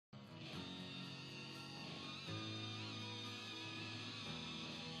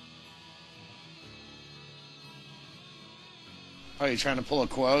Oh, you're trying to pull a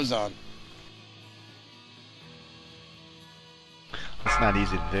Quoz on. It's not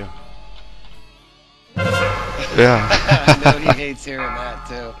easy to do. Yeah. I know he hates hearing that,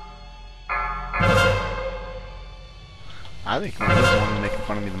 too. I think he was the one making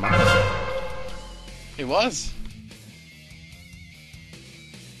fun of me the most. He was.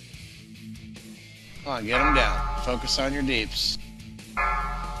 Come on, get him down. Focus on your deeps.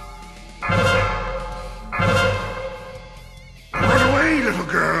 Run away, little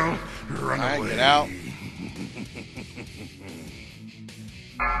girl. Run All right, away. get out.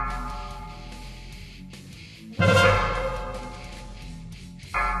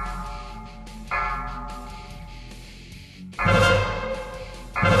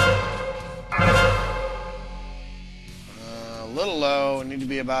 A little low. Need to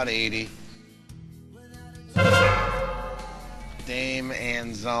be about 80. Dame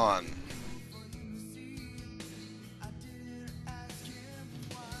and Zon.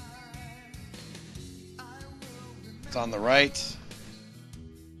 It's on the right.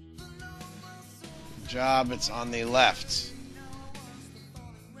 Good job. It's on the left.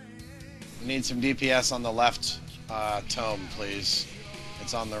 We need some DPS on the left tome, please.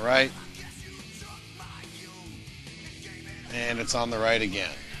 It's on the right. And it's on the right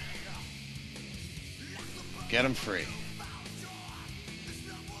again. Get him free.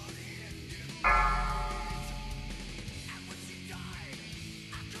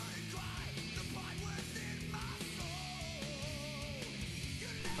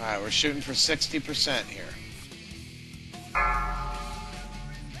 Alright, we're shooting for 60% here.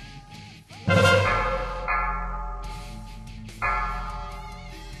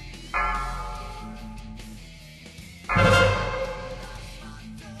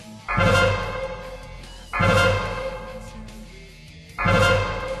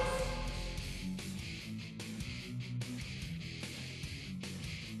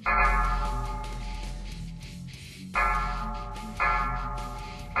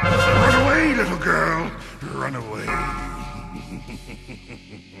 Run away, little girl. Run away.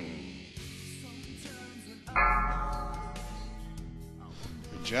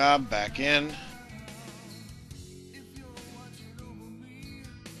 Good job, back in.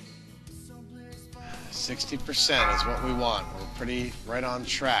 %60% is what we want. We're pretty right on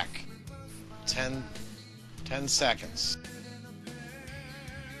track. 10 seconds.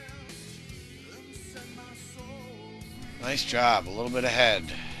 Nice job, a little bit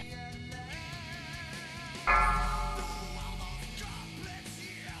ahead.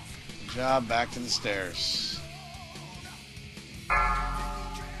 Good job, back to the stairs.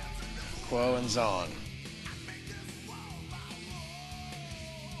 Quo and Zon.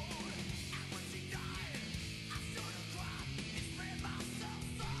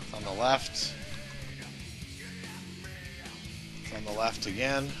 It's on the left. It's on the left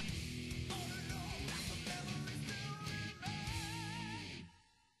again.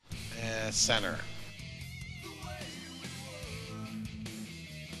 And center.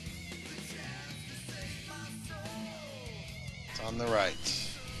 It's on the right.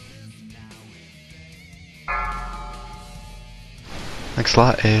 Thanks a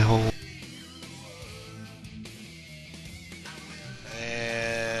lot, a-hole.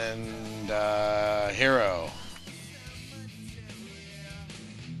 And hero.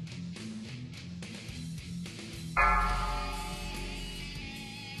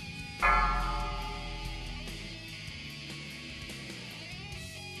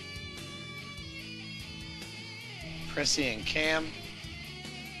 Prissy and Cam.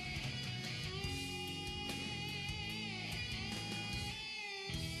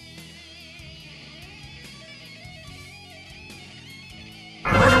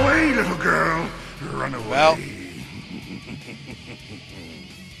 Run away, little girl. Run away. Well.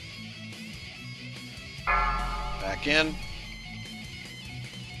 Back in.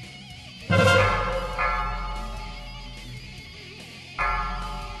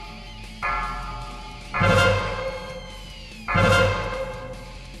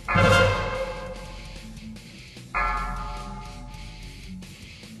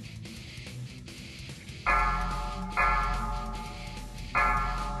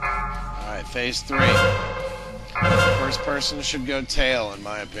 Alright, phase 3. First person should go tail, in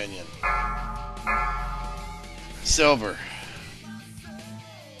my opinion. Silver.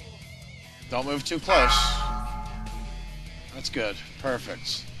 Don't move too close. That's good.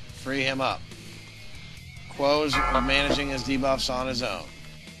 Perfect. Free him up. Quo's managing his debuffs on his own.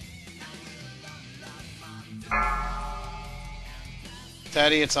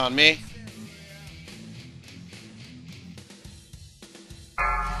 Teddy, it's on me.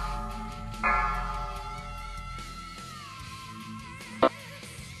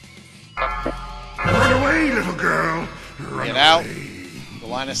 The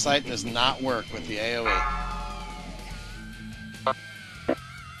line of sight does not work with the AoE.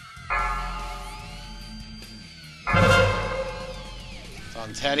 It's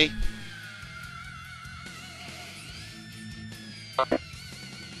on Teddy.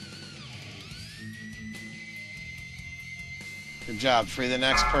 Good job. Free the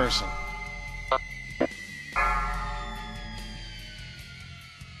next person.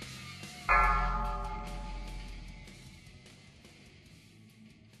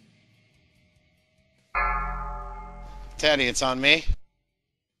 Teddy, it's on me.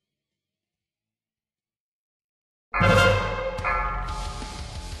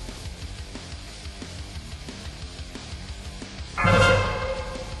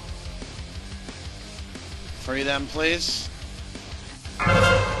 Free them, please.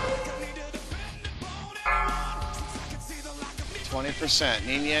 20%.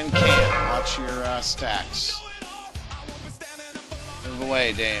 Nina and Can, watch your stacks. Move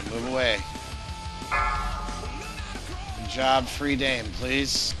away, Dame. Move away. Good job. Free Dame,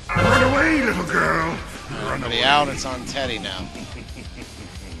 please. Run away, little girl. Run Everybody away. out. It's on Teddy now.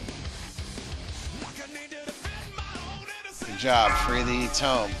 Good job. Free the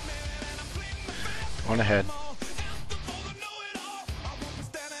tome. One ahead.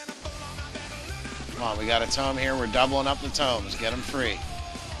 Come on, we got a tome here. We're doubling up the tomes. Get them free.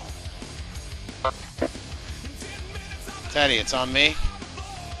 Teddy, it's on me.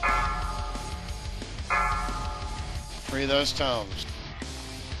 Free those tomes.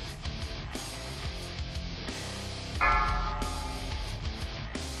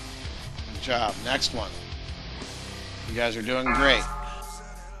 Good job. Next one. You guys are doing great.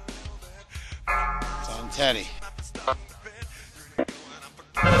 It's on Teddy.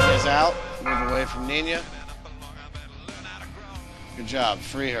 Nina's out. Move away from Nina. Good job.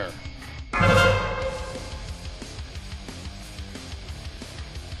 Free her.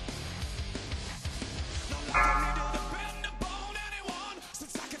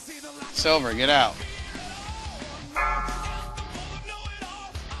 Silver, get out.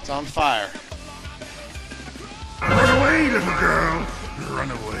 It's on fire. Run away, little girl.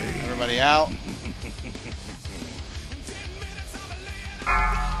 Run away. Everybody out.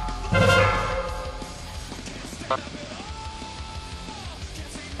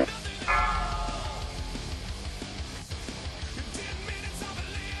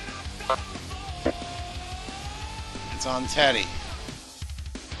 It's on Teddy.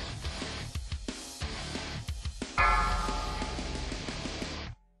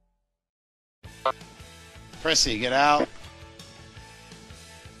 Prissy, get out.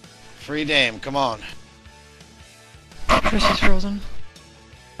 Free Dame, come on. Prissy's frozen.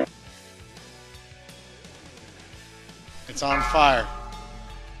 It's on fire.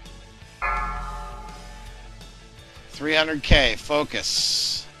 300K,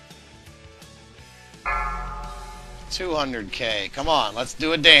 focus. 200K, come on, let's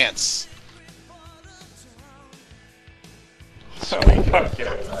do a dance. Sweet.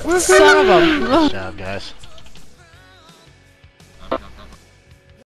 Son of a... Good job, guys.